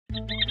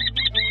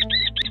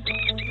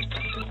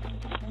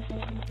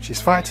She's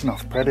fighting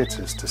off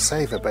predators to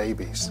save her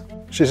babies.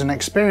 She's an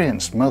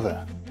experienced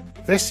mother.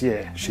 This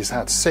year she's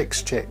had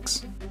 6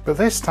 chicks, but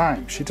this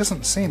time she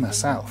doesn't seem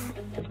herself.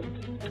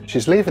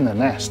 She's leaving the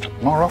nest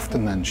more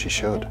often than she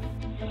should.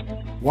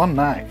 One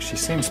night she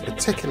seems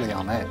particularly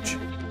on edge.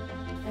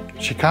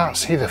 She can't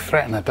see the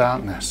threat in the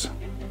darkness,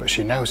 but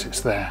she knows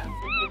it's there.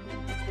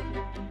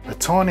 A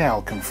tawny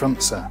owl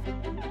confronts her.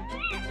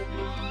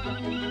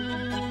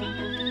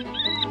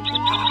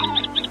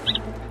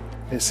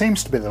 It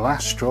seems to be the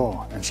last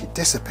straw, and she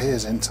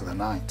disappears into the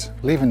night,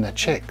 leaving the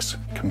chicks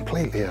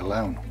completely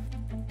alone.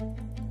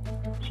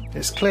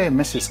 It's clear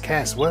Mrs.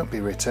 Kes won't be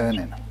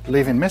returning,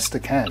 leaving Mr.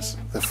 Kes,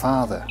 the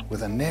father,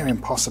 with a near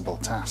impossible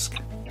task.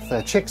 If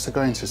their chicks are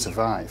going to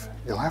survive,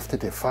 he'll have to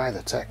defy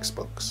the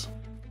textbooks.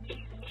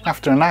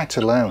 After a night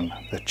alone,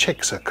 the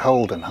chicks are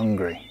cold and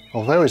hungry.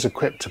 Although he's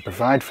equipped to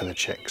provide for the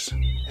chicks,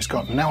 he's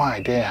got no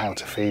idea how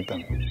to feed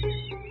them.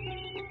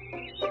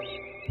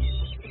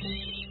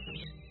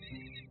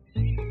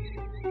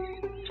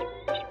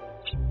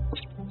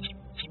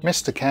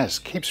 Mr.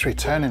 Kes keeps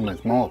returning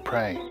with more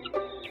prey,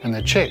 and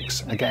the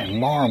chicks are getting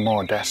more and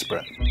more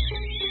desperate.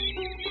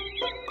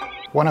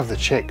 One of the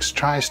chicks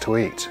tries to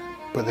eat,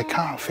 but they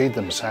can't feed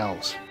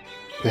themselves.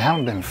 They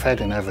haven't been fed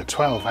in over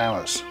 12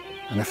 hours,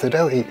 and if they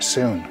don't eat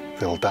soon,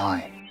 they'll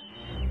die.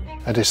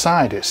 I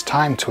decide it's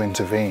time to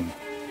intervene.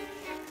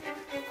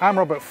 I'm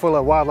Robert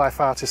Fuller,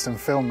 wildlife artist and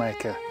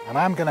filmmaker, and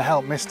I'm going to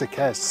help Mr.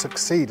 Kes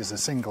succeed as a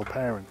single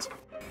parent.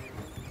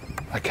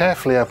 I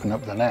carefully open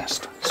up the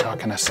nest so I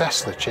can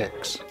assess the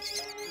chicks.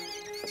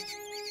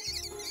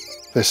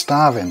 They're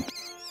starving,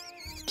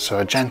 so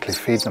I gently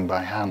feed them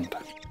by hand.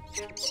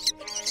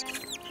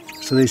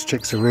 So these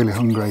chicks are really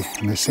hungry,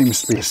 and there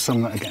seems to be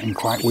some that are getting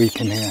quite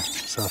weak in here,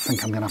 so I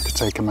think I'm going to have to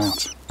take them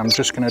out. I'm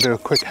just going to do a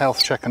quick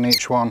health check on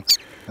each one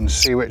and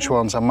see which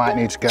ones I might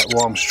need to get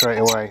warm straight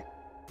away.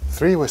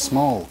 3 were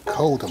small,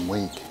 cold and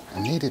weak,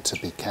 and needed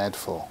to be cared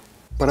for.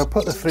 But I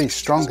put the 3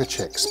 stronger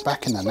chicks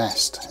back in the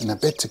nest in a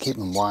bid to keep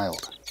them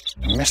wild,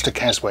 and Mr.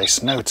 Kes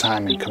wastes no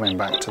time in coming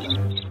back to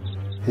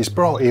them. He's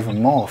brought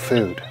even more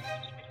food.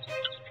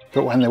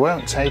 But when they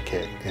won't take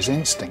it, his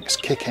instincts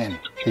kick in.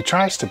 He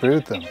tries to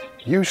brood them,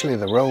 usually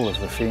the role of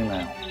the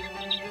female.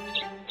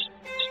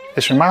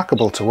 It's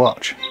remarkable to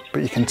watch,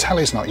 but you can tell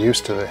he's not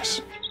used to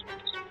this.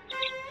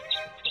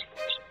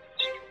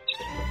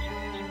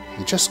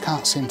 He just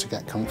can't seem to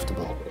get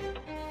comfortable.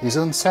 He's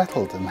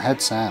unsettled and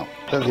heads out.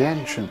 At the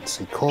entrance,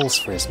 he calls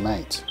for his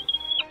mate.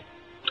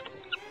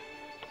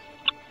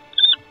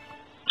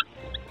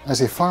 As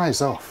he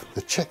flies off,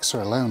 the chicks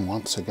are alone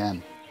once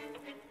again.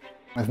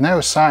 With no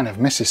sign of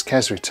Mrs.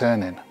 Kes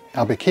returning,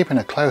 I'll be keeping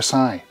a close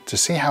eye to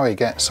see how he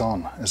gets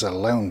on as a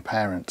lone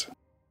parent.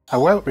 I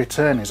won't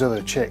return his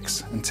other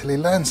chicks until he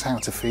learns how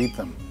to feed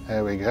them.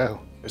 There we go.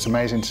 It's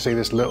amazing to see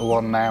this little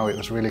one now. It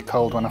was really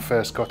cold when I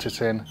first got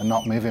it in and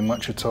not moving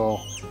much at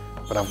all.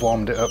 But I've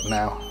warmed it up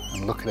now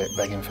and look at it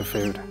begging for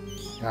food.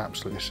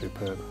 Absolutely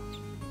superb.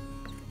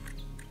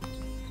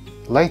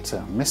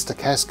 Later, Mr.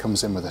 Kes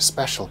comes in with a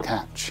special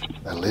catch,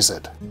 a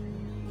lizard.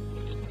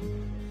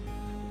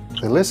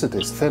 The lizard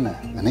is thinner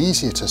and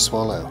easier to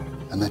swallow,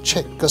 and the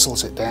chick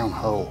guzzles it down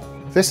whole.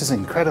 This is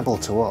incredible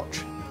to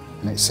watch,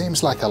 and it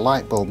seems like a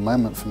light bulb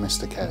moment for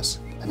Mr. Kes,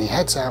 and he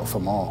heads out for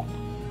more.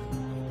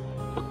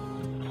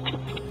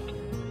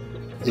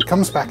 He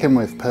comes back in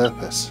with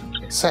purpose,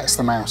 sets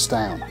the mouse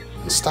down,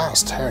 and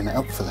starts tearing it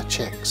up for the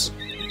chicks.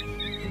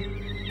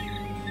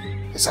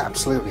 It's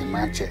absolutely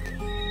magic.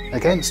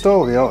 Against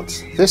all the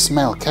odds, this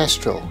male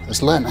kestrel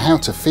has learnt how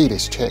to feed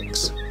his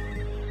chicks.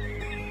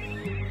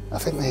 I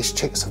think these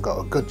chicks have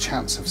got a good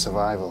chance of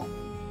survival.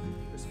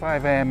 It's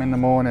 5 AM in the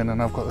morning and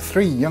I've got the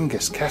 3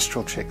 youngest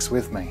kestrel chicks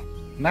with me,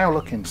 now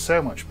looking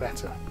so much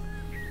better.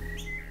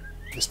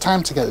 It's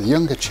time to get the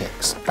younger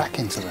chicks back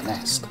into the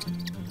nest.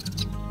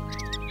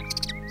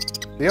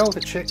 The older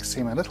chicks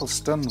seem a little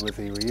stunned with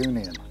the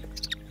reunion,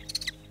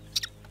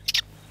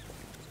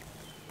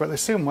 but they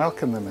soon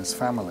welcome them as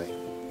family.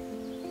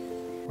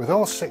 With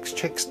all 6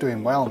 chicks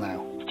doing well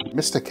now,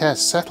 Mr. Kes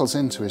settles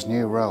into his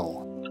new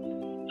role,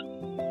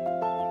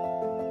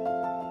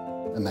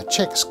 and the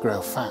chicks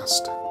grow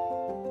fast.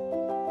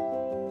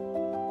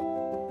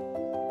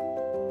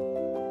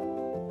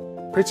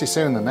 Pretty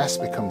soon the nest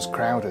becomes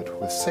crowded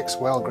with 6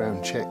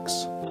 well-grown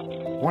chicks.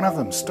 One of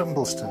them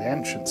stumbles to the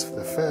entrance for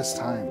the first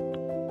time.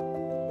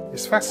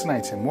 It's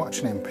fascinating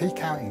watching him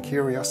peek out in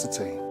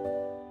curiosity.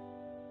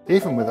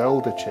 Even with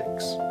older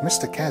chicks,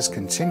 Mr. Kes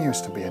continues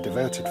to be a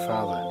devoted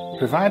father,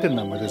 providing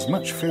them with as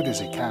much food as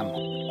he can.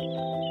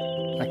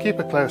 I keep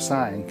a close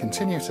eye and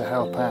continue to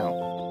help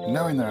out,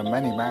 knowing there are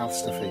many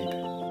mouths to feed.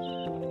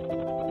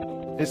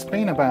 It's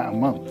been about a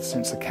month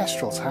since the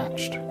kestrels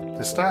hatched.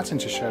 They're starting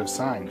to show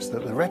signs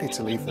that they're ready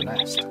to leave the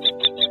nest.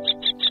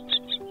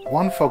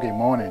 One foggy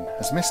morning,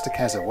 as Mr.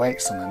 Kes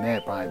awaits on a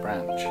nearby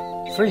branch,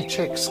 3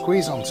 chicks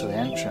squeeze onto the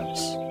entrance.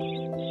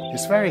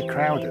 It's very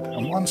crowded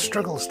and one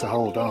struggles to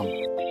hold on.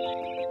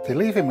 They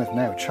leave him with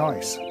no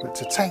choice but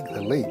to take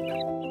the leap.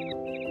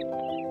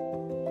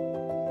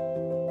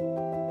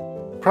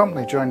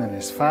 promptly joining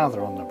his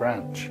father on the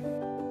branch.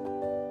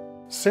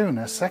 Soon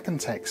a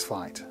second takes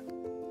flight,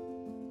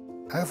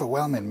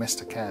 overwhelming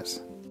Mr.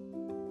 Kez.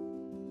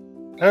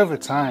 Over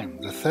time,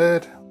 the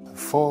third, the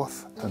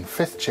fourth and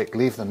fifth chick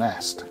leave the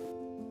nest.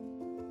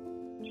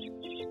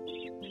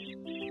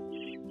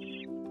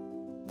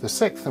 The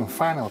sixth and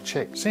final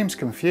chick seems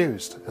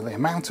confused at the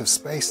amount of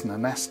space in the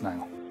nest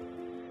now.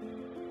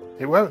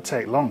 It won't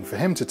take long for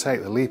him to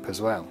take the leap as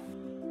well.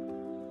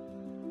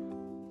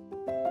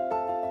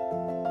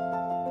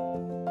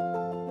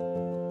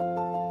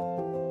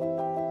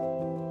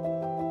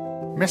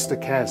 Mr.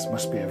 Kez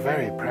must be a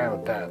very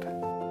proud dad.